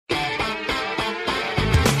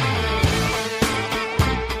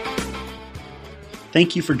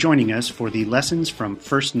Thank you for joining us for the Lessons from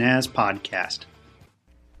First Naz podcast.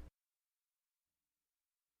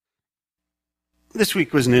 This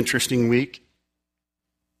week was an interesting week.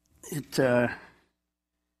 It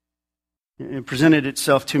presented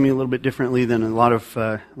itself to me a little bit differently than a lot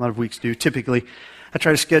of weeks do. Typically, I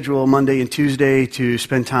try to schedule Monday and Tuesday to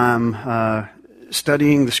spend time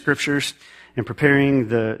studying the scriptures and preparing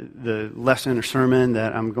the lesson or sermon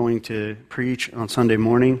that I'm going to preach on Sunday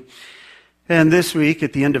morning. And this week,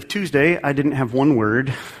 at the end of Tuesday, I didn't have one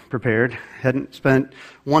word prepared. Hadn't spent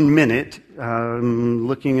 1 minute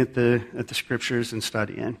looking at the scriptures and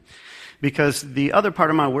studying. Because the other part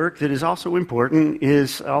of my work that is also important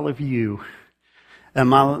is all of you. And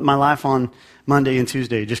my life on Monday and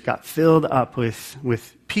Tuesday just got filled up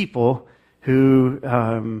with people who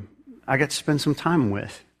I got to spend some time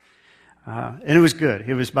with. And it was good.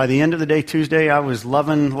 It was by the end of the day, Tuesday, I was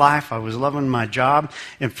loving life. I was loving my job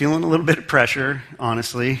and feeling a little bit of pressure,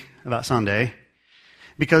 honestly, about Sunday.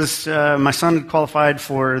 Because my son had qualified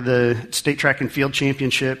for the state track and field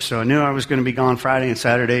championship, so I knew I was going to be gone Friday and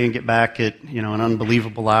Saturday and get back at, an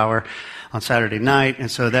unbelievable hour on Saturday night. And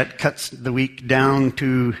so that cuts the week down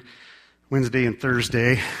to Wednesday and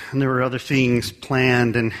Thursday. And there were other things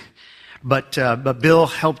planned, But Bill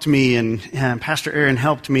helped me and Pastor Aaron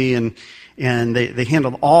helped me and they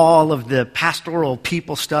handled all of the pastoral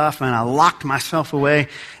people stuff, and I locked myself away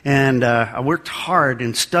and I worked hard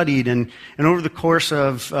and studied and over the course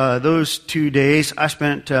of those 2 days I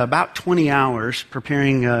spent about 20 hours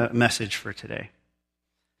preparing a message for today.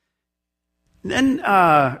 Then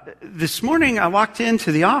this morning I walked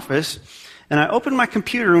into the office and I opened my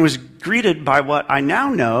computer and was greeted by what I now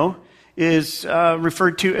know is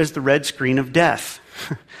referred to as the red screen of death.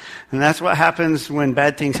 And that's what happens when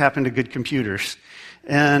bad things happen to good computers.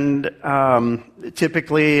 And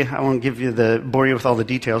typically, I won't bore you with all the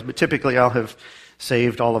details, but typically I'll have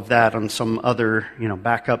saved all of that on some other,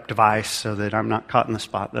 backup device so that I'm not caught in the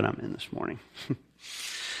spot that I'm in this morning.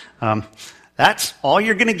 That's all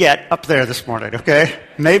you're going to get up there this morning, okay?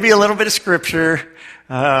 Maybe a little bit of scripture.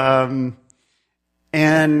 And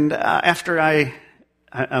after I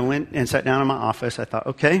went and sat down in my office. I thought,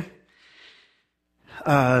 okay,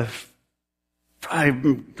 I'm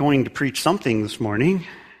going to preach something this morning.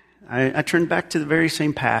 I turned back to the very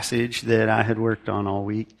same passage that I had worked on all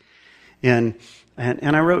week, and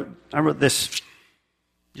I wrote this,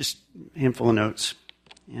 just a handful of notes,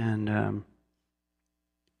 and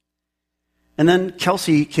then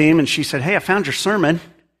Kelsey came and she said, "Hey, I found your sermon."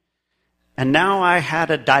 And now I had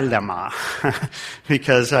a dilemma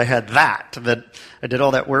because I had that I did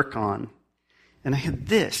all that work on. And I had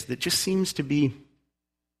this that just seems to be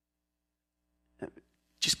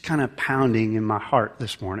just kind of pounding in my heart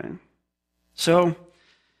this morning. So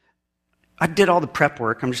I did all the prep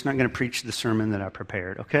work. I'm just not going to preach the sermon that I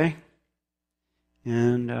prepared, okay?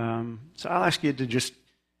 And so I'll ask you to just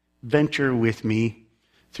venture with me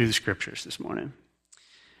through the scriptures this morning.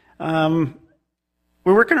 We're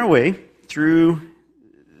working our way through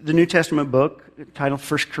the New Testament book titled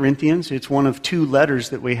 1 Corinthians. It's one of 2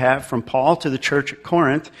 letters that we have from Paul to the church at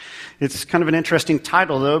Corinth. It's kind of an interesting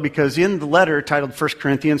title, though, because in the letter titled 1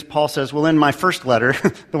 Corinthians, Paul says, well, in my first letter,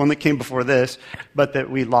 the one that came before this, but that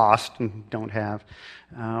we lost and don't have,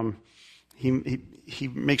 he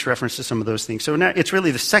makes reference to some of those things. So now it's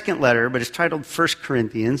really the second letter, but it's titled 1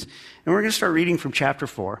 Corinthians, and we're going to start reading from chapter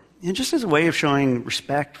 4. And just as a way of showing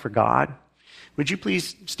respect for God, would you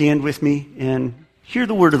please stand with me and hear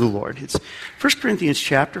the word of the Lord? It's 1 Corinthians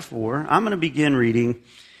chapter 4. I'm going to begin reading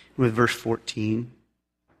with verse 14.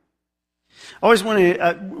 I always want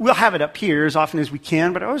to, we'll have it up here as often as we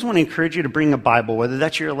can, but I always want to encourage you to bring a Bible, whether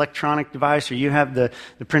that's your electronic device or you have the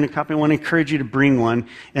printed copy. I want to encourage you to bring one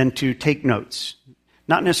and to take notes.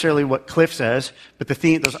 Not necessarily what Cliff says, but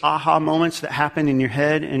those aha moments that happen in your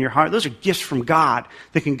head and your heart, those are gifts from God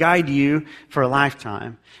that can guide you for a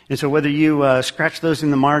lifetime. And so whether you scratch those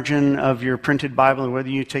in the margin of your printed Bible or whether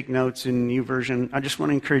you take notes in YouVersion, I just want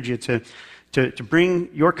to encourage you to bring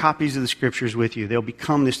your copies of the scriptures with you. They'll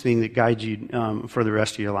become this thing that guides you for the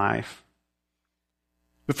rest of your life.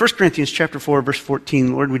 But 1 Corinthians chapter 4, verse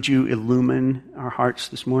 14, Lord, would you illumine our hearts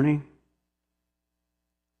this morning?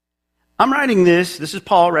 I'm writing this is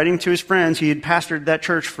Paul writing to his friends. He had pastored that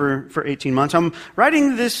church for 18 months. I'm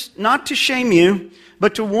writing this not to shame you,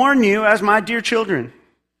 but to warn you as my dear children.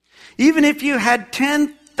 Even if you had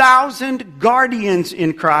 10,000 guardians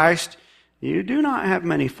in Christ, you do not have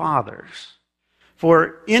many fathers.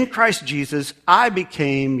 For in Christ Jesus, I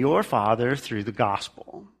became your father through the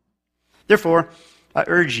gospel. Therefore, I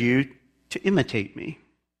urge you to imitate me.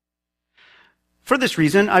 For this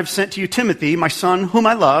reason, I've sent to you Timothy, my son, whom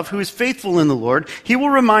I love, who is faithful in the Lord. He will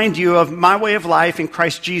remind you of my way of life in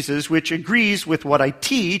Christ Jesus, which agrees with what I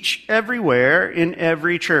teach everywhere in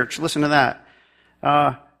every church. Listen to that.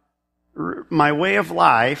 My way of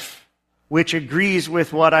life, which agrees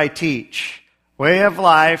with what I teach. Way of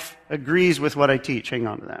life agrees with what I teach. Hang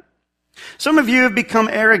on to that. Some of you have become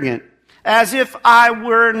arrogant, as if I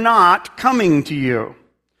were not coming to you.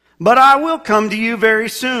 But I will come to you very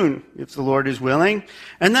soon, if the Lord is willing.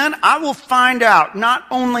 And then I will find out not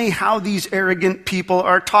only how these arrogant people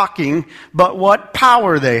are talking, but what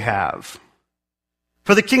power they have.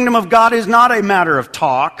 For the kingdom of God is not a matter of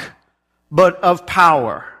talk, but of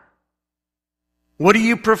power. What do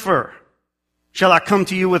you prefer? Shall I come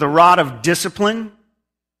to you with a rod of discipline?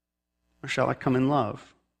 Or shall I come in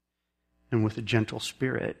love and with a gentle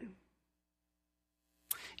spirit?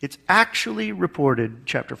 It's actually reported,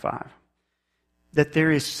 chapter 5, that there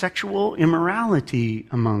is sexual immorality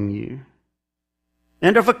among you,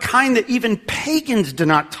 and of a kind that even pagans do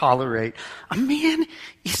not tolerate. A man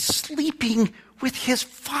is sleeping with his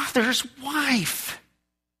father's wife,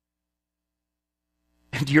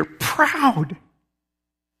 and you're proud.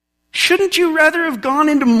 Shouldn't you rather have gone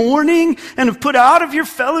into mourning and have put out of your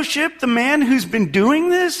fellowship the man who's been doing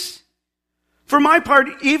this? For my part,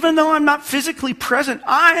 even though I'm not physically present,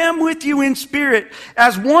 I am with you in spirit.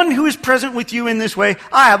 As one who is present with you in this way,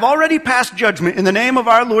 I have already passed judgment in the name of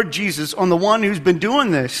our Lord Jesus on the one who's been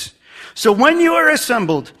doing this. So when you are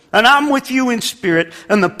assembled, and I'm with you in spirit,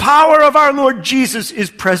 and the power of our Lord Jesus is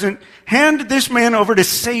present, hand this man over to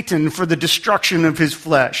Satan for the destruction of his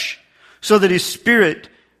flesh, so that his spirit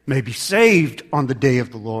may be saved on the day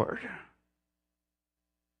of the Lord.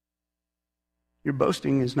 Your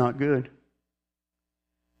boasting is not good.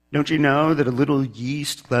 Don't you know that a little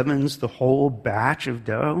yeast leavens the whole batch of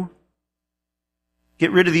dough?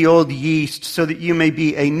 Get rid of the old yeast so that you may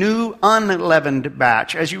be a new unleavened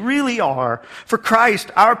batch, as you really are. For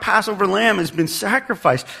Christ, our Passover lamb, has been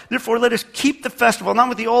sacrificed. Therefore, let us keep the festival, not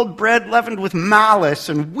with the old bread leavened with malice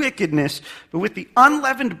and wickedness, but with the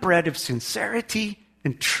unleavened bread of sincerity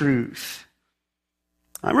and truth.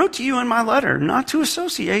 I wrote to you in my letter not to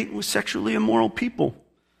associate with sexually immoral people.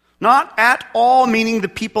 Not at all meaning the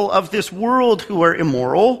people of this world who are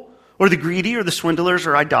immoral, or the greedy, or the swindlers,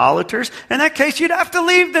 or idolaters. In that case, you'd have to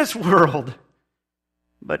leave this world.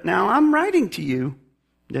 But now I'm writing to you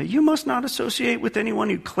that you must not associate with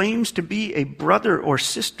anyone who claims to be a brother or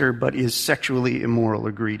sister, but is sexually immoral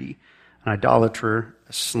or greedy, an idolater,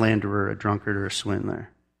 a slanderer, a drunkard, or a swindler.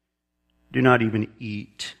 Do not even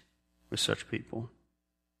eat with such people.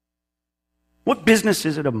 What business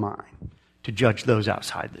is it of mine to judge those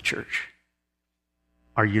outside the church?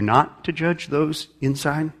 Are you not to judge those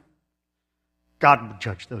inside? God will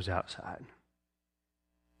judge those outside.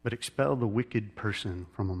 But expel the wicked person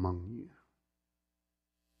from among you.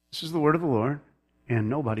 This is the word of the Lord, and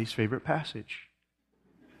nobody's favorite passage.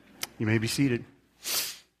 You may be seated.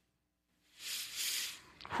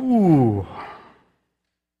 Whew.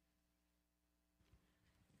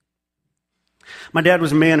 My dad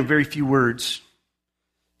was a man of very few words.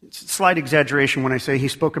 It's a slight exaggeration when I say he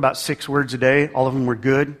spoke about 6 words a day. All of them were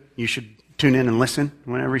good. You should tune in and listen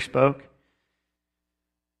whenever he spoke.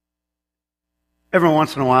 Every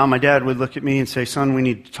once in a while, my dad would look at me and say, "Son, we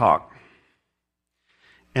need to talk."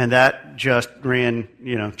 And that just ran,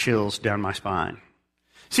 chills down my spine.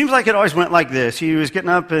 Seems like it always went like this. He was getting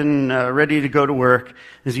up and ready to go to work.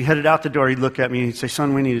 As he headed out the door, he'd look at me and he'd say,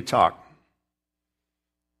 "Son, we need to talk."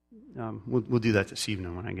 We'll do that this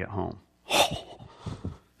evening when I get home.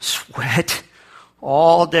 Sweat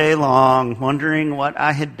all day long, wondering what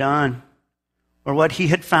I had done or what he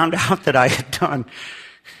had found out that I had done.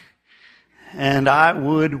 And I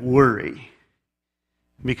would worry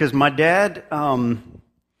because my dad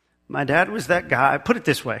was that guy. Put it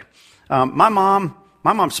this way. My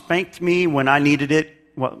mom spanked me when I needed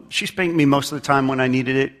it. Well, she spanked me most of the time when I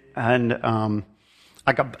needed it. And,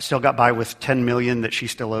 I still got by with $10 million that she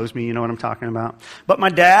still owes me. You know what I'm talking about? But my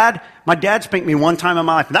dad spanked me one time in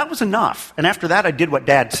my life. And that was enough. And after that, I did what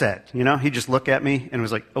Dad said. He just looked at me and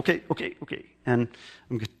was like, okay. And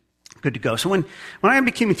I'm good to go. So when I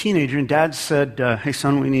became a teenager and Dad said, "Hey,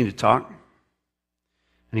 son, we need to talk."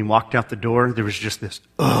 And he walked out the door, there was just this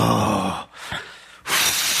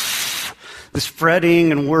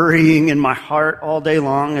fretting and worrying in my heart all day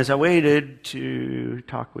long as I waited to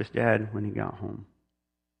talk with Dad when he got home.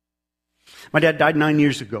 My dad died 9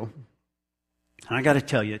 years ago. And I got to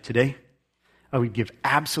tell you, today, I would give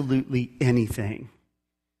absolutely anything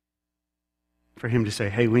for him to say,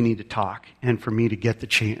 "Hey, we need to talk," and for me to get the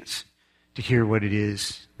chance to hear what it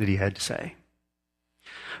is that he had to say.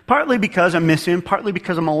 Partly because I miss him, partly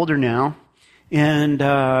because I'm older now. And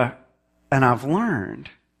I've learned,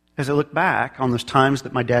 as I look back on those times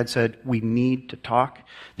that my dad said, we need to talk,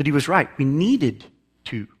 that he was right. We needed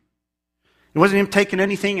to. It wasn't him taking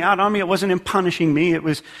anything out on me. It wasn't him punishing me.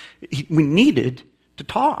 We needed to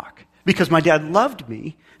talk because my dad loved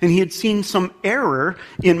me and he had seen some error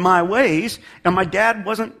in my ways, and my dad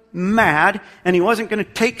wasn't mad and he wasn't going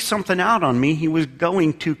to take something out on me. He was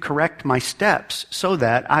going to correct my steps so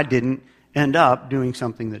that I didn't end up doing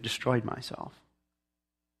something that destroyed myself.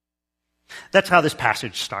 That's how this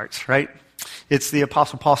passage starts, right? It's the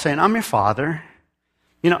Apostle Paul saying, I'm your father.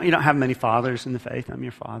 You don't have many fathers in the faith. I'm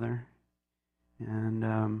your father.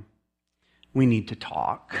 And we need to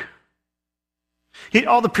talk.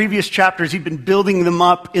 All the previous chapters, he'd been building them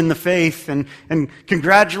up in the faith and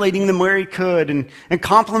congratulating them where he could and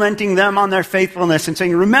complimenting them on their faithfulness and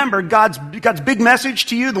saying, remember, God's big message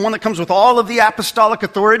to you, the one that comes with all of the apostolic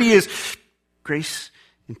authority, is grace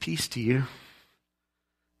and peace to you.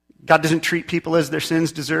 God doesn't treat people as their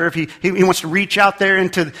sins deserve. He wants to reach out there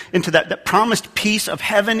into that promised peace of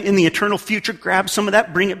heaven in the eternal future. Grab some of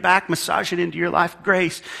that, bring it back, massage it into your life.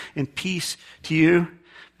 Grace and peace to you.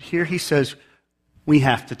 Here he says, we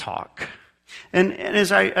have to talk. And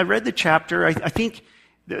as I read the chapter, I think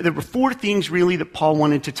there were 4 things really that Paul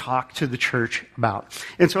wanted to talk to the church about.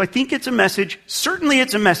 And so I think it's a message, certainly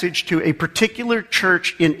it's a message to a particular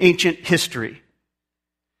church in ancient history.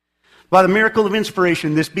 By the miracle of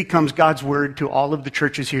inspiration, this becomes God's word to all of the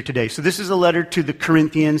churches here today. So this is a letter to the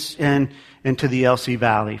Corinthians and to the LC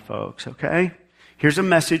Valley folks, okay? Here's a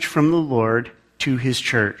message from the Lord to his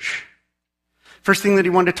church. First thing that he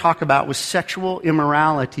wanted to talk about was sexual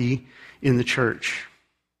immorality in the church.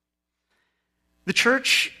 The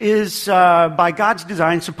church is, by God's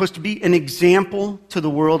design, supposed to be an example to the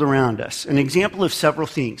world around us. An example of several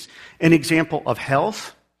things. An example of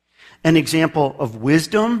health, an example of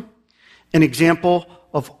wisdom, an example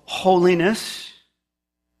of holiness.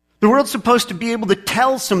 The world's supposed to be able to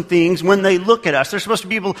tell some things when they look at us. They're supposed to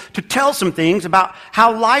be able to tell some things about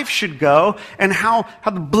how life should go and how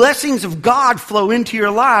the blessings of God flow into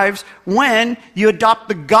your lives when you adopt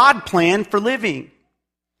the God plan for living.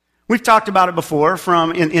 We've talked about it before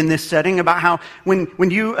in this setting about how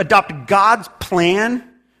when you adopt God's plan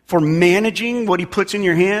for managing what he puts in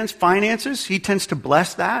your hands, finances, he tends to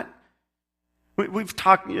bless that. We've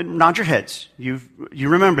talked, nod your heads. You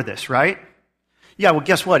remember this, right? Yeah, well,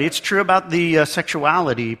 guess what? It's true about the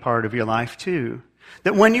sexuality part of your life, too.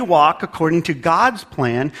 That when you walk according to God's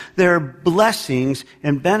plan, there are blessings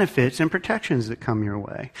and benefits and protections that come your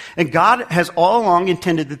way. And God has all along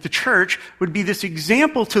intended that the church would be this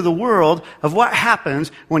example to the world of what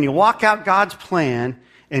happens when you walk out God's plan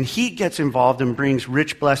and he gets involved and brings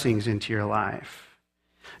rich blessings into your life.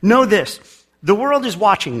 Know this. The world is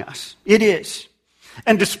watching us. It is.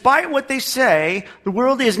 And despite what they say, the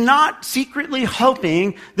world is not secretly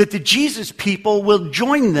hoping that the Jesus people will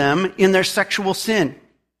join them in their sexual sin.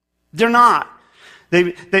 They're not.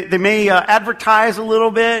 They may advertise a little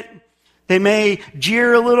bit. They may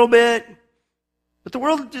jeer a little bit. But the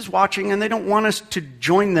world is watching and they don't want us to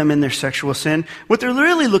join them in their sexual sin. What they're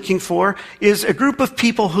really looking for is a group of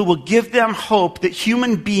people who will give them hope that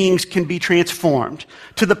human beings can be transformed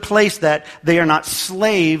to the place that they are not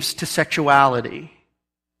slaves to sexuality.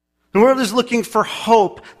 The world is looking for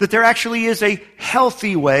hope that there actually is a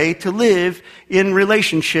healthy way to live in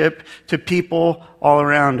relationship to people all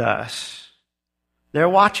around us. They're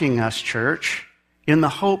watching us, church, in the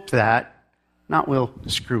hope that not we'll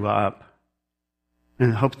screw up,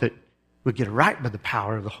 in the hope that we'll get it right by the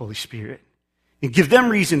power of the Holy Spirit and give them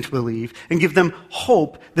reason to believe and give them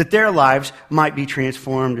hope that their lives might be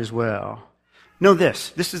transformed as well. Know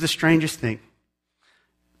this is the strangest thing.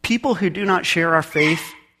 People who do not share our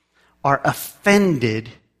faith are offended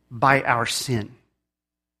by our sin.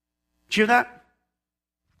 Did you hear that?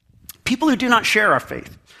 People who do not share our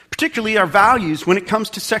faith, particularly our values when it comes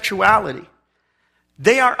to sexuality,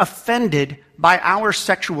 they are offended by our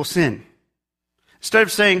sexual sin. Instead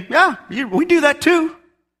of saying, yeah, we do that too.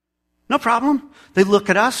 No problem. They look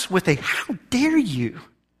at us with a, how dare you?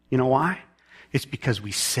 You know why? It's because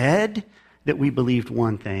we said that we believed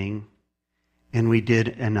one thing and we did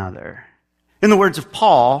another. In the words of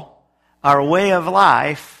Paul, our way of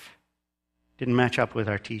life didn't match up with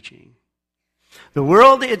our teaching. The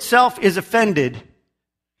world itself is offended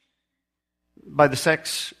by the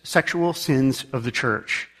sexual sins of the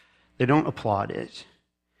church. They don't applaud it.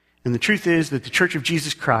 And the truth is that the Church of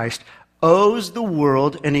Jesus Christ owes the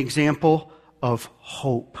world an example of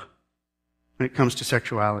hope when it comes to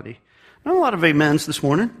sexuality. Not a lot of amens this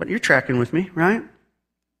morning, but you're tracking with me, right?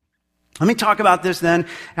 Let me talk about this then,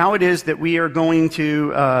 how it is that we are going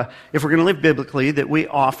to, if we're going to live biblically, that we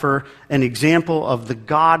offer an example of the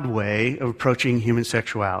God way of approaching human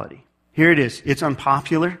sexuality. Here it is. It's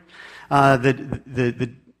unpopular.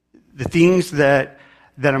 The things that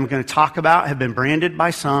I'm going to talk about have been branded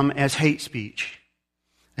by some as hate speech.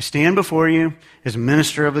 I stand before you as a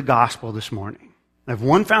minister of the gospel this morning. I have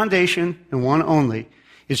one foundation and one only.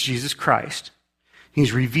 It's Jesus Christ.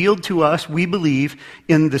 He's revealed to us, we believe,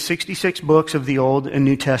 in the 66 books of the Old and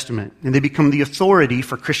New Testament. And they become the authority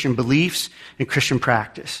for Christian beliefs and Christian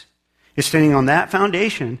practice. It's standing on that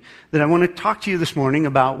foundation that I want to talk to you this morning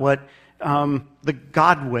about what the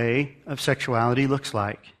God way of sexuality looks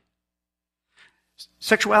like.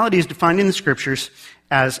 Sexuality is defined in the Scriptures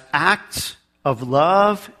as acts of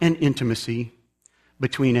love and intimacy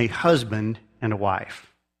between a husband and a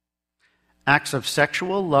wife. Acts of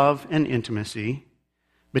sexual love and intimacy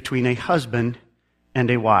between a husband and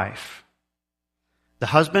a wife. The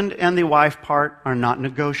husband and the wife part are not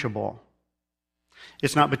negotiable.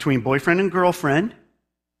 It's not between boyfriend and girlfriend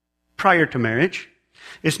prior to marriage.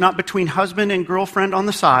 It's not between husband and girlfriend on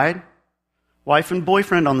the side, wife and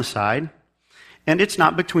boyfriend on the side, and it's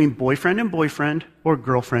not between boyfriend and boyfriend or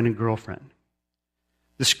girlfriend and girlfriend.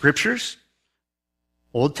 The Scriptures,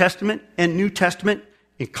 Old Testament and New Testament,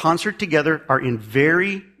 in concert together, are in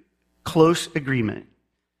very close agreement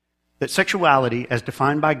that sexuality, as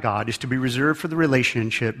defined by God, is to be reserved for the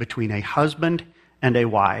relationship between a husband and a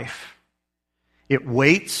wife. It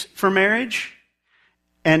waits for marriage,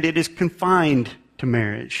 and it is confined to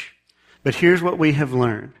marriage. But here's what we have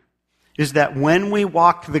learned, is that when we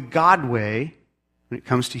walk the God way, when it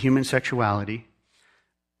comes to human sexuality,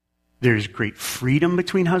 there's great freedom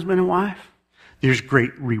between husband and wife. There's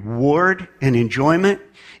great reward and enjoyment.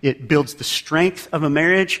 It builds the strength of a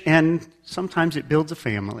marriage, and sometimes it builds a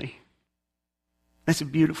family. That's a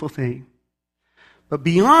beautiful thing. But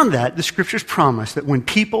beyond that, the Scriptures promise that when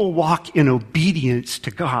people walk in obedience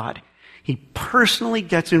to God, He personally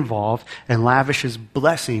gets involved and lavishes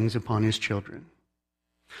blessings upon His children.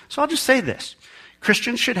 So I'll just say this.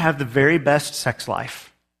 Christians should have the very best sex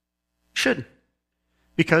life. Should.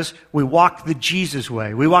 Because we walk the Jesus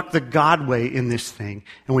way. We walk the God way in this thing.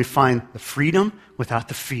 And we find the freedom without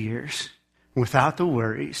the fears, without the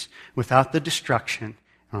worries, without the destruction.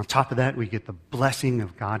 And on top of that, we get the blessing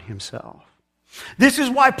of God Himself. This is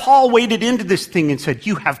why Paul waded into this thing and said,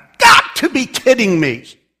 you have got to be kidding me.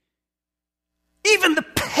 Even the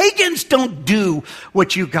pagans don't do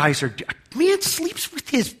what you guys are doing. A man sleeps with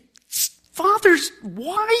his father's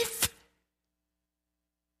wife?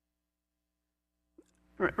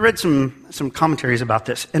 I read some commentaries about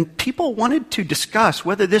this, and people wanted to discuss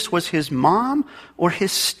whether this was his mom or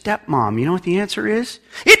his stepmom. You know what the answer is?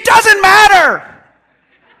 It doesn't matter!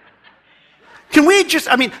 Can we just,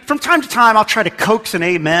 from time to time, I'll try to coax an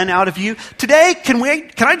amen out of you. Today, can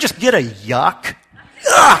I just get a yuck?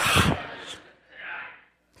 Ugh!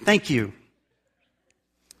 Thank you.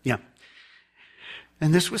 Yeah.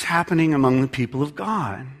 And this was happening among the people of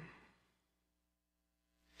God.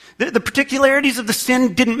 The particularities of the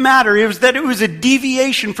sin didn't matter. It was that it was a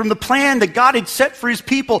deviation from the plan that God had set for His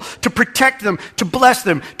people to protect them, to bless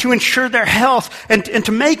them, to ensure their health, and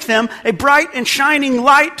to make them a bright and shining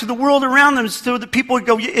light to the world around them so that people would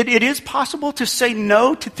go, it is possible to say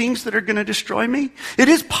no to things that are going to destroy me. It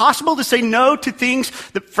is possible to say no to things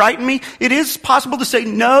that frighten me. It is possible to say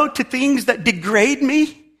no to things that degrade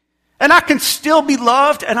me. And I can still be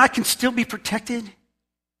loved and I can still be protected.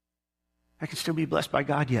 I can still be blessed by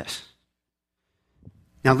God, yes.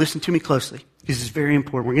 Now listen to me closely. This is very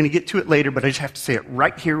important. We're going to get to it later, but I just have to say it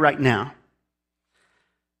right here, right now.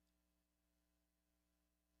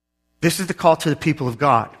 This is the call to the people of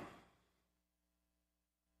God.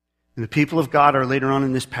 And the people of God are later on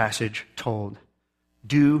in this passage told,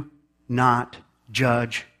 do not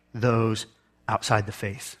judge those outside the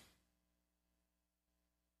faith.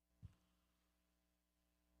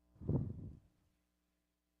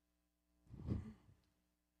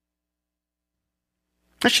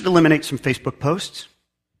 That should eliminate some Facebook posts.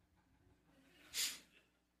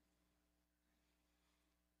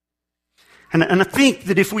 And I think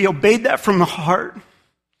that if we obeyed that from the heart,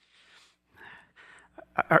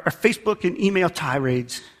 our Facebook and email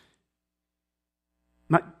tirades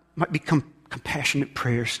might become compassionate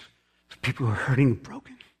prayers for people who are hurting and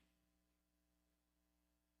broken.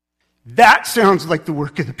 That sounds like the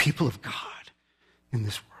work of the people of God in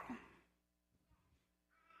this world.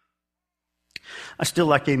 I still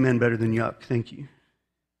like amen better than yuck. Thank you.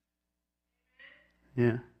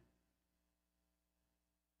 Yeah.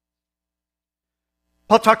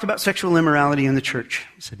 Paul talked about sexual immorality in the church.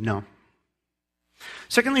 He said, no.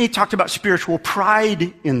 Secondly, he talked about spiritual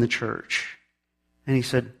pride in the church. And he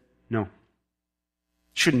said, no,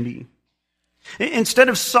 shouldn't be. Instead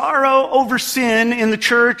of sorrow over sin in the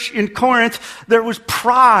church in Corinth, there was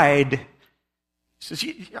pride. He says,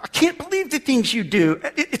 I can't believe the things you do.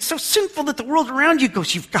 It's so sinful that the world around you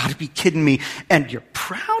goes, you've got to be kidding me. And you're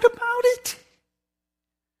proud about it?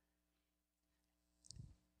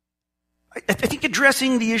 I think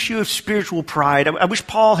addressing the issue of spiritual pride, I wish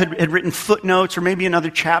Paul had written footnotes or maybe another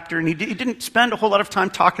chapter, and he didn't spend a whole lot of time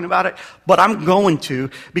talking about it, but I'm going to,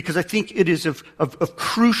 because I think it is of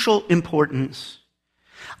crucial importance.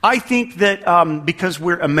 I think that because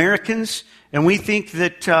we're Americans, and we think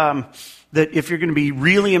that that if you're going to be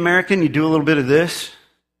really American, you do a little bit of this.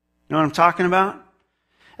 You know what I'm talking about?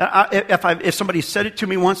 If somebody said it to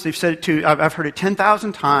me once, they've said it to, I've heard it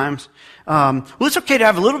 10,000 times. Well, it's okay to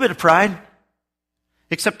have a little bit of pride,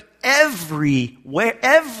 except every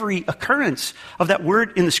occurrence of that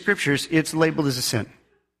word in the scriptures, it's labeled as a sin.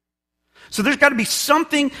 So there's got to be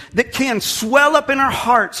something that can swell up in our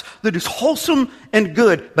hearts that is wholesome and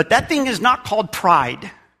good, but that thing is not called pride.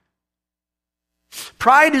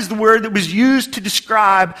 Pride is the word that was used to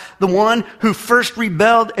describe the one who first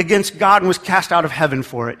rebelled against God and was cast out of heaven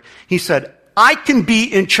for it. He said, I can be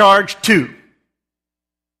in charge too.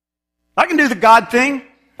 I can do the God thing.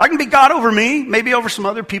 I can be God over me, maybe over some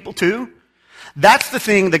other people too. That's the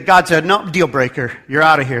thing that God said, no, deal breaker, you're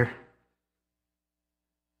out of here.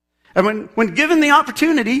 And when given the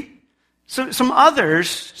opportunity, some other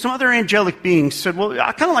angelic beings said, well,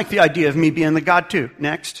 I kind of like the idea of me being the God too.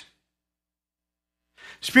 Next.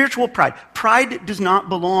 Spiritual pride. Pride does not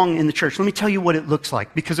belong in the church. Let me tell you what it looks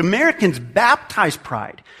like. Because Americans baptize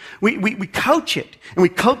pride. We coach it, and we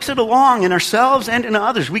coax it along in ourselves and in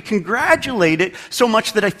others. We congratulate it so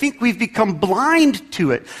much that I think we've become blind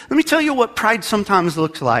to it. Let me tell you what pride sometimes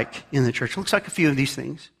looks like in the church. It looks like a few of these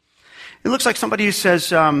things. It looks like somebody who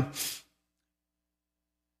says,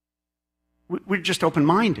 we're just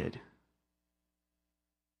open-minded.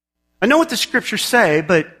 I know what the scriptures say,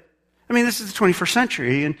 but I mean, this is the 21st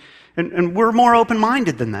century, and we're more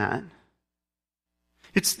open-minded than that.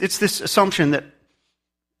 It's this assumption that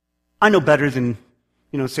I know better than,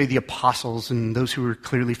 say the apostles and those who were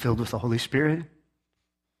clearly filled with the Holy Spirit,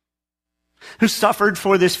 who suffered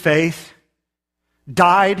for this faith,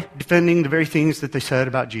 died defending the very things that they said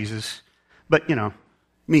about Jesus. But,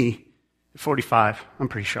 me, at 45, I'm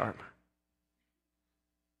pretty sharp.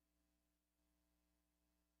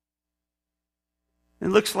 It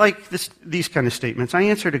looks like these kind of statements. I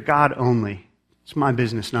answer to God only. It's my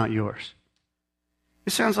business, not yours.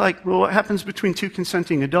 It sounds like, well, what happens between two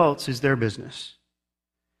consenting adults is their business.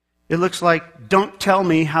 It looks like, don't tell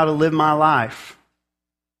me how to live my life.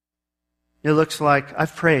 It looks like,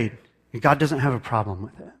 I've prayed, and God doesn't have a problem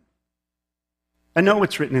with it. I know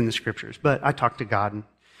what's written in the scriptures, but I talked to God, and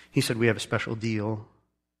He said we have a special deal.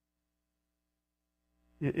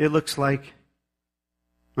 It looks like,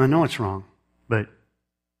 I know it's wrong, but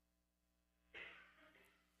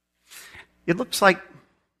it looks like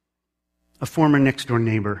a former next-door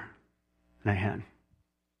neighbor that I had.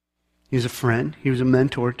 He was a friend. He was a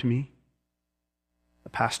mentor to me, a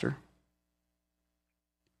pastor.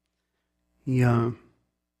 He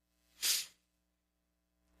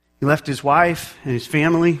left his wife and his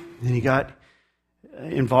family, and he got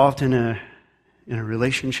involved in a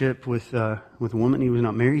relationship with a woman he was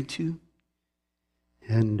not married to.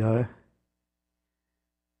 And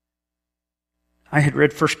I had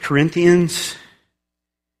read 1 Corinthians,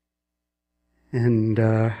 and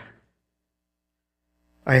I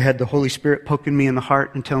had the Holy Spirit poking me in the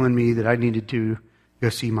heart and telling me that I needed to go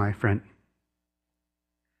see my friend.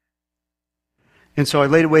 And so I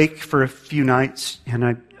laid awake for a few nights, and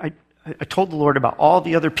I told the Lord about all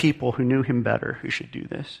the other people who knew him better who should do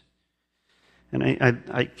this. And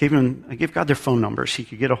I gave God their phone numbers. He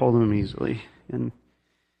could get a hold of them easily.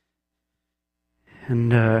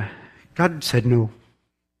 And God said, no.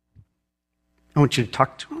 I want you to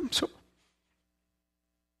talk to him. So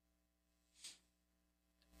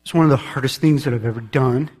it's one of the hardest things that I've ever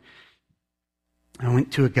done. I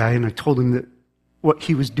went to a guy and I told him that what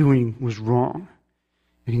he was doing was wrong.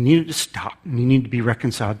 And he needed to stop, and he needed to be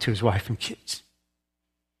reconciled to his wife and kids.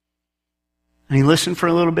 And he listened for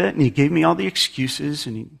a little bit, and he gave me all the excuses,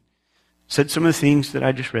 and he said some of the things that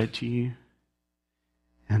I just read to you.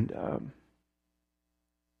 And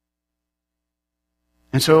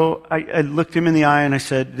so I looked him in the eye and I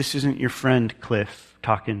said, this isn't your friend Cliff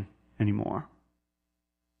talking anymore.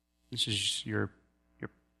 This is your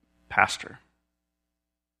pastor.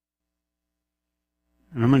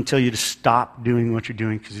 And I'm going to tell you to stop doing what you're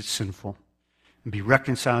doing because it's sinful. and be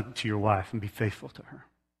reconciled to your wife and be faithful to her.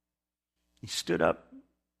 He stood up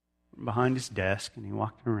behind his desk and he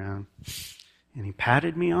walked around and he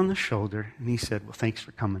patted me on the shoulder and he said, well, thanks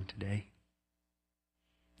for coming today.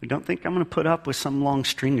 But don't think I'm going to put up with some long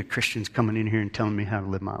string of Christians coming in here and telling me how to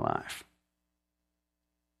live my life.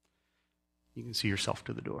 You can see yourself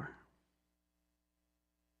to the door.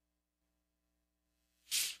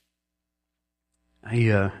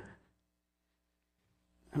 I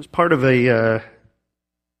was part of a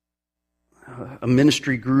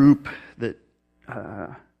ministry group that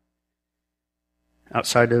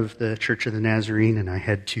outside of the Church of the Nazarene, and I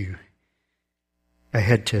had to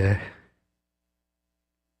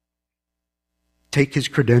take his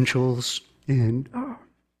credentials and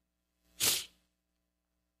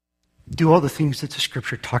do all the things that the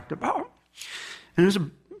Scripture talked about. And it was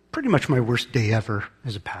pretty much my worst day ever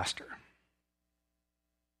as a pastor.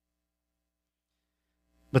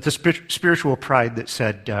 But the spiritual pride that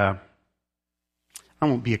said, I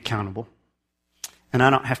won't be accountable, and I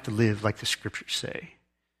don't have to live like the Scriptures say,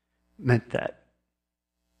 meant that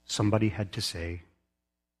somebody had to say,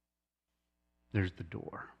 there's the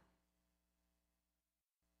door.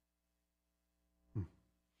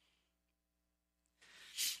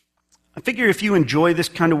 I figure if you enjoy this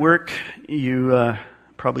kind of work, you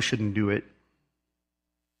probably shouldn't do it.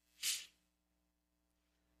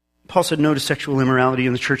 Paul said no to sexual immorality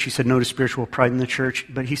in the church. He said no to spiritual pride in the church.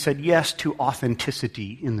 But he said yes to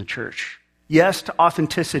authenticity in the church. Yes to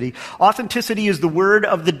authenticity. Authenticity is the word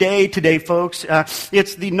of the day today, folks.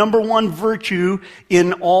 It's the number one virtue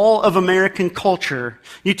in all of American culture.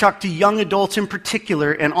 You talk to young adults in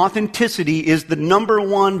particular, and authenticity is the number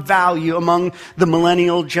one value among the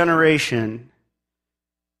millennial generation.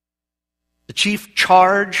 The chief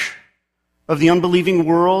charge of the unbelieving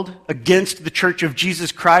world against the Church of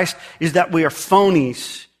Jesus Christ is that we are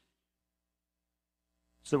phonies.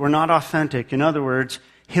 So that we're not authentic. In other words,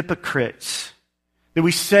 hypocrites. That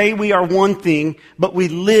we say we are one thing, but we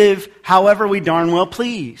live however we darn well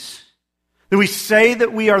please. That we say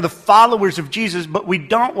that we are the followers of Jesus, but we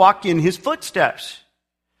don't walk in his footsteps.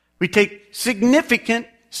 We take significant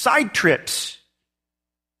side trips.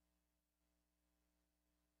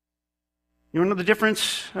 You want to know the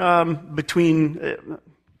difference between...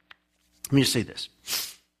 let me just say this.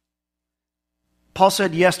 Paul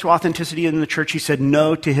said yes to authenticity in the church. He said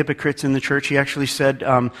no to hypocrites in the church. He actually said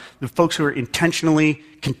the folks who are intentionally,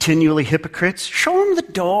 continually hypocrites, show them the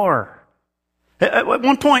door. At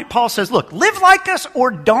one point, Paul says, look, live like us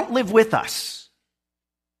or don't live with us.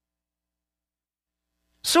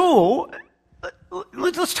 So,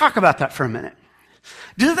 let's talk about that for a minute.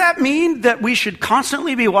 Does that mean that we should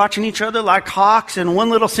constantly be watching each other like hawks and one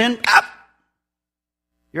little sin? Up!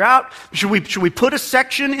 You're out. Should we put a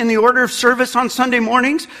section in the order of service on Sunday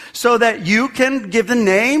mornings so that you can give the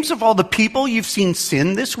names of all the people you've seen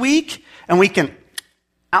sin this week and we can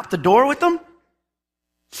out the door with them?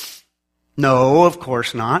 No, of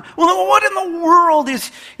course not. Well, what in the world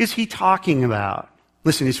is he talking about?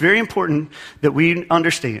 Listen, it's very important that we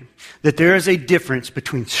understand that there is a difference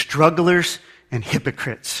between strugglers and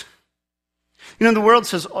hypocrites. You know, the world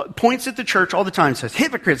points at the church all the time and says,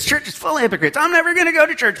 hypocrites, church is full of hypocrites. I'm never going to go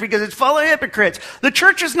to church because it's full of hypocrites. The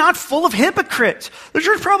church is not full of hypocrites. The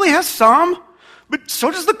church probably has some, but so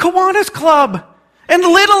does the Kiwanis Club and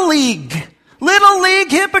Little League. Little League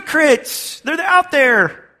hypocrites. They're out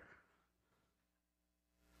there.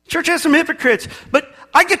 Church has some hypocrites, but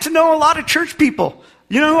I get to know a lot of church people.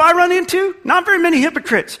 You know who I run into? Not very many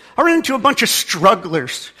hypocrites. I run into a bunch of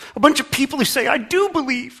strugglers, a bunch of people who say, I do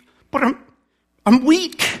believe, but I'm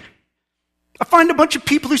weak. I find a bunch of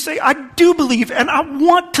people who say, I do believe, and I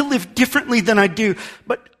want to live differently than I do,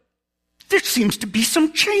 but there seems to be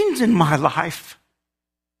some change in my life.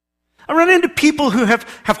 I run into people who have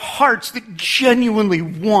hearts that genuinely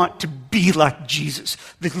want to be like Jesus.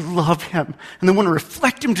 They love him, and they want to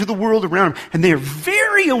reflect him to the world around them, and they are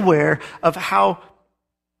very aware of how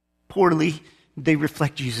poorly they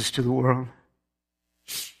reflect Jesus to the world.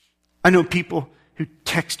 I know people who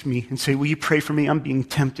text me and say, will you pray for me? I'm being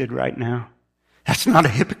tempted right now. That's not a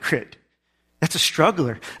hypocrite. That's a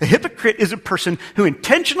struggler. A hypocrite is a person who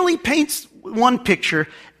intentionally paints one picture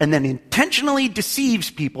and then intentionally deceives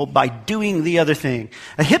people by doing the other thing.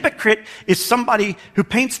 A hypocrite is somebody who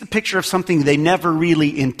paints the picture of something they never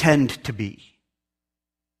really intend to be.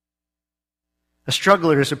 A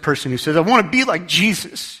struggler is a person who says, I want to be like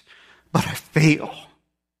Jesus, but I fail.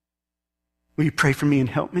 Will you pray for me and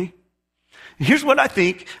help me? And here's what I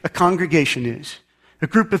think a congregation is. A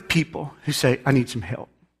group of people who say, I need some help.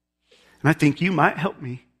 And I think you might help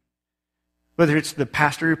me. Whether it's the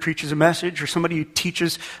pastor who preaches a message or somebody who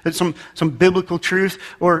teaches some biblical truth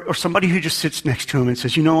or somebody who just sits next to him and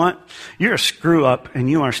says, you know what? You're a screw up and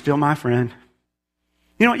you are still my friend.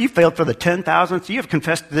 You know what? You failed for the 10,000th. You have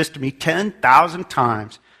confessed this to me 10,000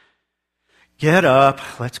 times. Get up.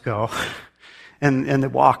 Let's go. And they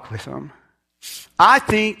walk with them. I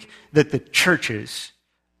think that the churches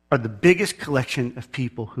are the biggest collection of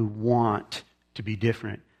people who want to be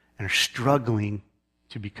different and are struggling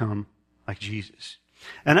to become like Jesus.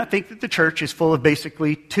 And I think that the church is full of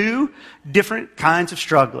basically two different kinds of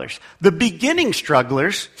strugglers. The beginning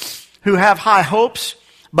strugglers who have high hopes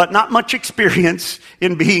but not much experience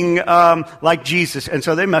in being like Jesus, and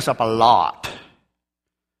so they mess up a lot.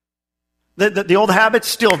 The old habits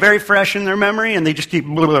still very fresh in their memory, and they just keep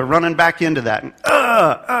running back into that. And,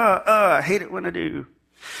 I hate it when I do.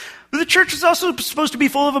 But the church is also supposed to be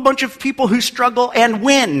full of a bunch of people who struggle and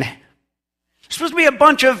win. It's supposed to be a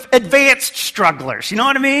bunch of advanced strugglers. You know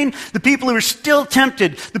what I mean? The people who are still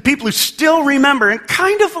tempted, the people who still remember and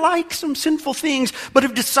kind of like some sinful things, but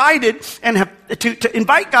have decided and have to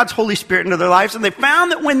invite God's Holy Spirit into their lives. And they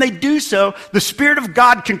found that when they do so, the Spirit of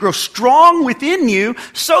God can grow strong within you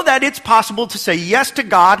so that it's possible to say yes to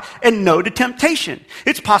God and no to temptation.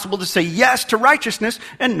 It's possible to say yes to righteousness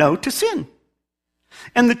and no to sin.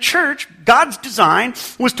 And the church, God's design,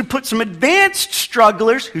 was to put some advanced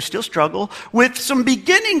strugglers who still struggle with some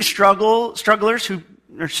beginning strugglers who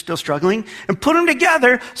are still struggling and put them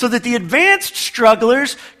together so that the advanced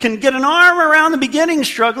strugglers can get an arm around the beginning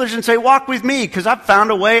strugglers and say, walk with me because I've found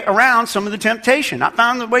a way around some of the temptation. I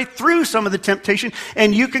found a way through some of the temptation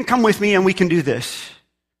and you can come with me and we can do this.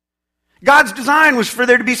 God's design was for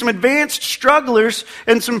there to be some advanced strugglers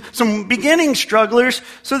and some beginning strugglers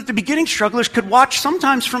so that the beginning strugglers could watch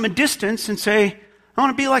sometimes from a distance and say, I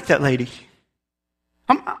want to be like that lady.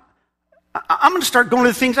 I'm going to start going to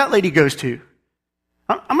the things that lady goes to.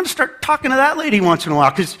 I'm going to start talking to that lady once in a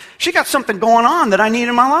while because she got something going on that I need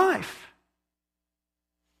in my life.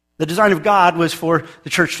 The design of God was for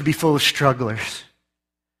the church to be full of strugglers.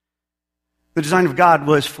 The design of God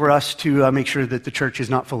was for us to make sure that the church is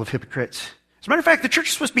not full of hypocrites. As a matter of fact, the church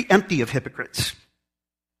is supposed to be empty of hypocrites.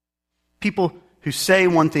 People who say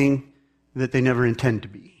one thing that they never intend to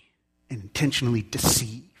be and intentionally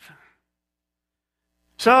deceive.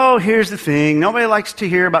 So here's the thing. Nobody likes to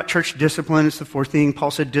hear about church discipline. It's the fourth thing.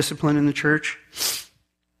 Paul said discipline in the church.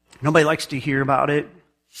 Nobody likes to hear about it.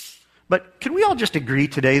 But can we all just agree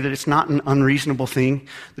today that it's not an unreasonable thing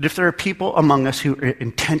that if there are people among us who are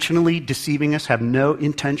intentionally deceiving us, have no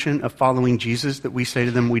intention of following Jesus, that we say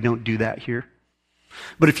to them, we don't do that here.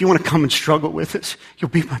 But if you want to come and struggle with us, you'll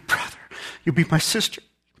be my brother. You'll be my sister.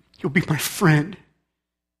 You'll be my friend.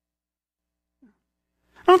 I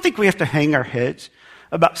don't think we have to hang our heads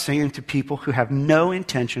about saying to people who have no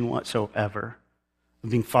intention whatsoever of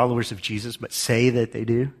being followers of Jesus, but say that they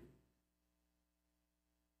do.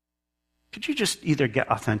 Could you just either get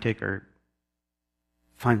authentic or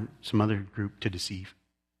find some other group to deceive?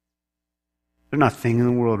 There's not a thing in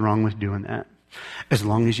the world wrong with doing that, as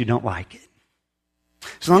long as you don't like it.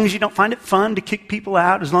 As long as you don't find it fun to kick people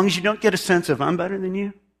out, as long as you don't get a sense of, I'm better than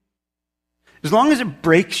you. As long as it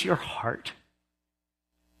breaks your heart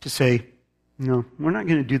to say, no, we're not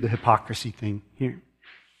going to do the hypocrisy thing here.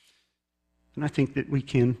 And I think that we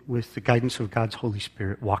can, with the guidance of God's Holy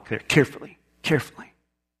Spirit, walk there carefully.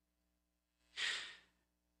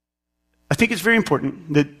 I think it's very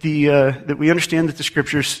important that that we understand that the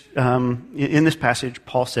scriptures in this passage,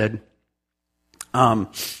 Paul said a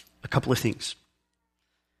couple of things.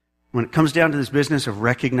 When it comes down to this business of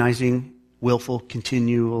recognizing willful,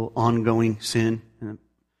 continual, ongoing sin, and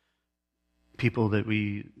people that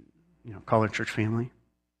we call our church family,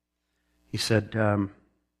 he said, I'm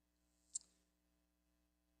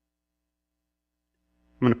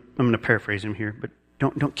going to paraphrase him here, but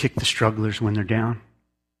don't kick the strugglers when they're down.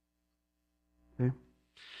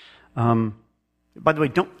 By the way,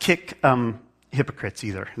 don't kick hypocrites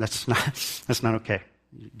either. That's not okay.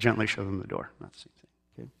 Gently show them the door. Not the same thing.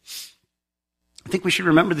 Okay? I think we should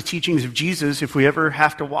remember the teachings of Jesus if we ever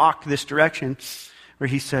have to walk this direction, where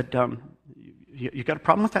he said, "You got a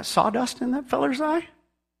problem with that sawdust in that feller's eye?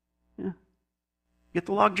 Yeah. Get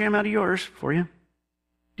the log jam out of yours for you.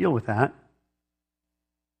 Deal with that."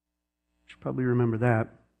 You should probably remember that.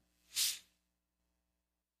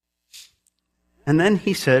 And then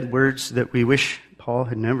he said words that we wish Paul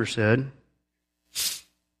had never said.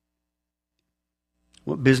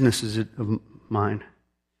 What business is it of mine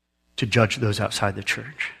to judge those outside the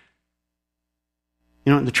church?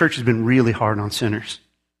 The church has been really hard on sinners.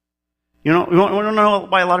 We want to know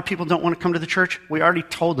why a lot of people don't want to come to the church? We already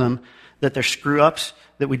told them that they're screw-ups,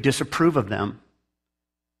 that we disapprove of them.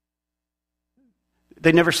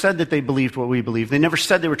 They never said that they believed what we believe. They never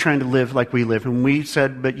said they were trying to live like we live. And we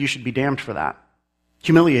said, but you should be damned for that.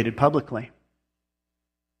 Humiliated publicly.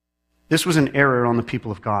 This was an error on the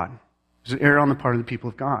people of God. It was an error on the part of the people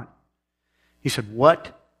of God. He said,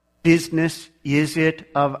 what business is it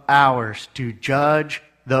of ours to judge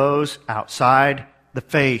those outside the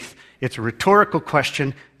faith? It's a rhetorical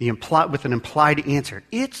question with an implied answer.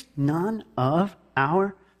 It's none of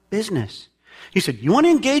our business. He said, you want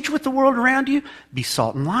to engage with the world around you? Be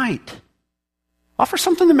salt and light. Offer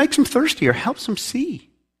something that makes them thirsty or helps them see.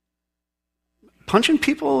 Punching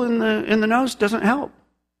people in the nose doesn't help.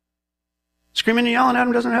 Screaming and yelling at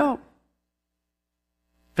them doesn't help.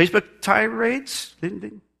 Facebook tirades,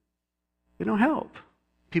 they don't help.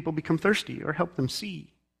 People become thirsty or help them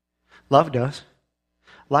see. Love does.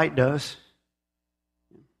 Light does.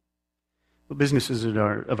 What business is it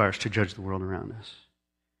of ours to judge the world around us?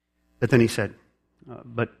 But then he said,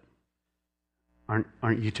 but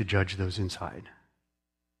aren't you to judge those inside?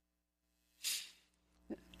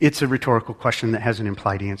 It's a rhetorical question that has an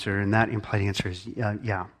implied answer, and that implied answer is,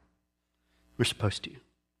 yeah, we're supposed to.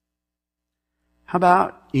 How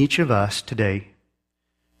about each of us today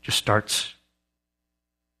just starts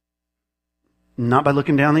not by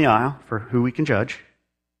looking down the aisle for who we can judge.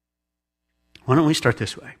 Why don't we start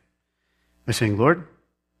this way? By saying, Lord,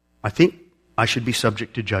 I think I should be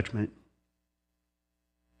subject to judgment.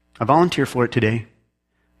 I volunteer for it today.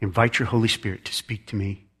 Invite your Holy Spirit to speak to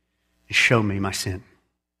me and show me my sin.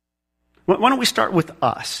 Why don't we start with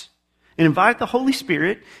us and invite the Holy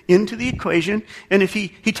Spirit into the equation? And if he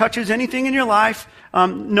touches anything in your life,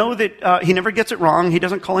 know that he never gets it wrong. He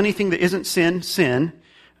doesn't call anything that isn't sin, sin.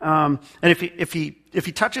 And if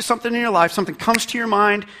he touches something in your life, something comes to your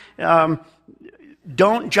mind,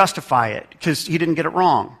 don't justify it because he didn't get it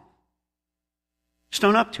wrong. Just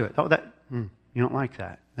own up to it. Oh, you don't like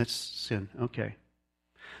that. That's sin. Okay.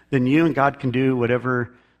 Then you and God can do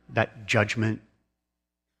whatever that judgment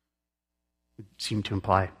would seem to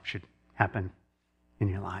imply should happen in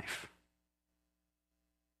your life.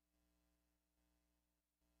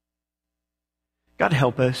 God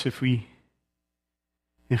help us if we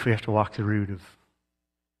have to walk the route of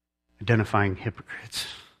identifying hypocrites.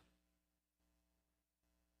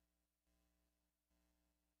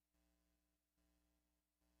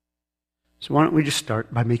 So why don't we just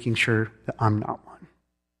start by making sure that I'm not one?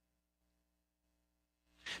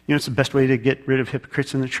 You know, it's the best way to get rid of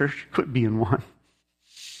hypocrites in the church. Quit being one.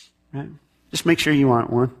 Right? Just make sure you aren't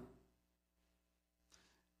one.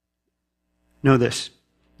 Know this.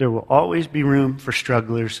 There will always be room for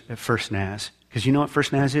strugglers at First Naz. Because you know what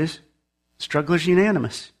First Naz is? Strugglers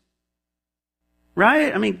unanimous.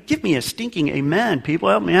 Right? I mean, give me a stinking amen. People,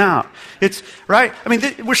 help me out. It's, right? I mean,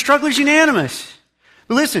 we're strugglers unanimous.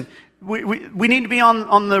 But listen, we need to be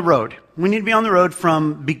on the road. We need to be on the road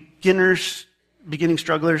from beginning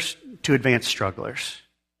strugglers to advanced strugglers.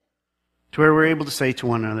 To where we're able to say to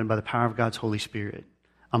one another, by the power of God's Holy Spirit,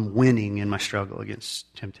 I'm winning in my struggle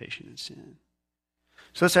against temptation and sin.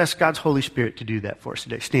 So let's ask God's Holy Spirit to do that for us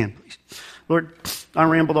today. Stand, please. Lord, I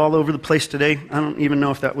rambled all over the place today. I don't even know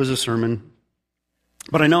if that was a sermon.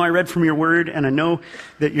 But I know I read from your word, and I know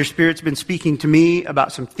that your Spirit's been speaking to me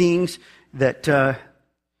about some things that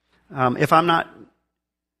if I'm not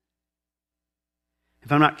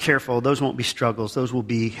careful, those won't be struggles. Those will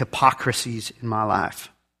be hypocrisies in my life.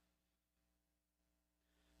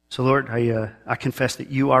 So Lord, I confess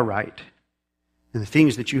that you are right. And the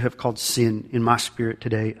things that you have called sin in my spirit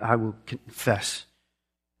today, I will confess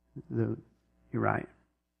that you're right.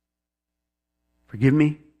 Forgive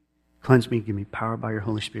me, cleanse me, give me power by your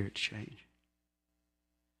Holy Spirit to change.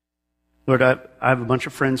 Lord, I have a bunch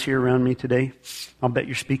of friends here around me today. I'll bet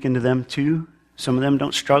you're speaking to them too. Some of them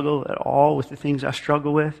don't struggle at all with the things I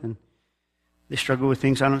struggle with, and they struggle with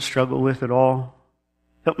things I don't struggle with at all.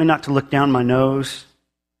 Help me not to look down my nose.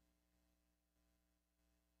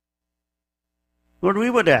 Lord,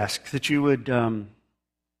 we would ask that you would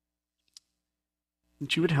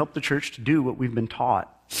help the church to do what we've been taught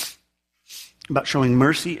about showing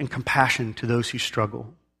mercy and compassion to those who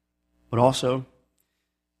struggle, but also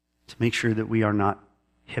to make sure that we are not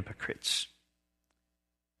hypocrites.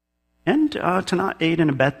 And to not aid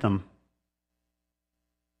and abet them.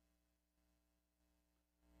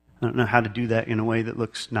 I don't know how to do that in a way that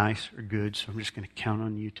looks nice or good, so I'm just going to count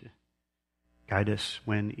on you to guide us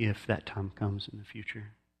if that time comes in the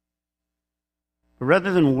future. But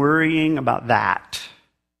rather than worrying about that,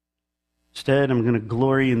 instead I'm going to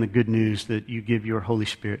glory in the good news that you give your Holy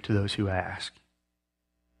Spirit to those who ask.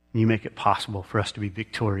 And you make it possible for us to be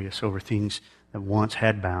victorious over things that once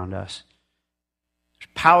had bound us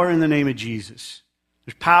There's power in the name of Jesus.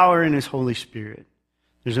 There's power in His Holy Spirit.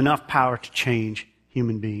 There's enough power to change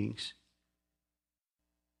human beings.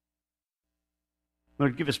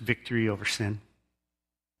 Lord, give us victory over sin.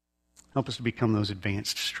 Help us to become those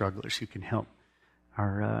advanced strugglers who can help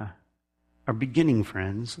our beginning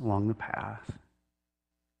friends along the path.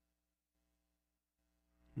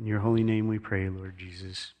 In your holy name we pray, Lord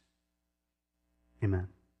Jesus. Amen.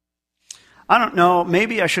 I don't know,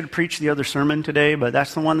 maybe I should preach the other sermon today, but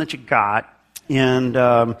that's the one that you got. And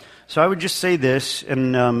so I would just say this,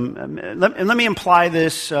 and let me imply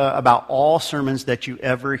this about all sermons that you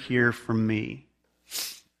ever hear from me.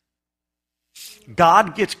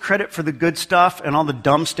 God gets credit for the good stuff, and all the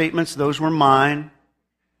dumb statements, those were mine.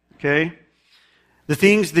 Okay? The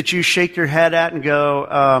things that you shake your head at and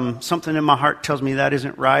go, something in my heart tells me that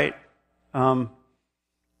isn't right.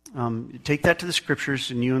 Take that to the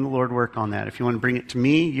Scriptures, and you and the Lord work on that. If you want to bring it to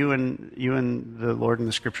me, you and the Lord and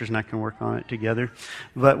the Scriptures and I can work on it together.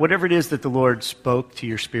 But whatever it is that the Lord spoke to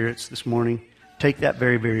your spirits this morning, take that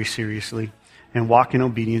very, very seriously and walk in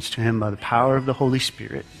obedience to Him by the power of the Holy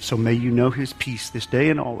Spirit. So may you know His peace this day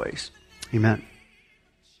and always. Amen.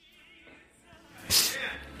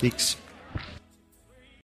 Thanks.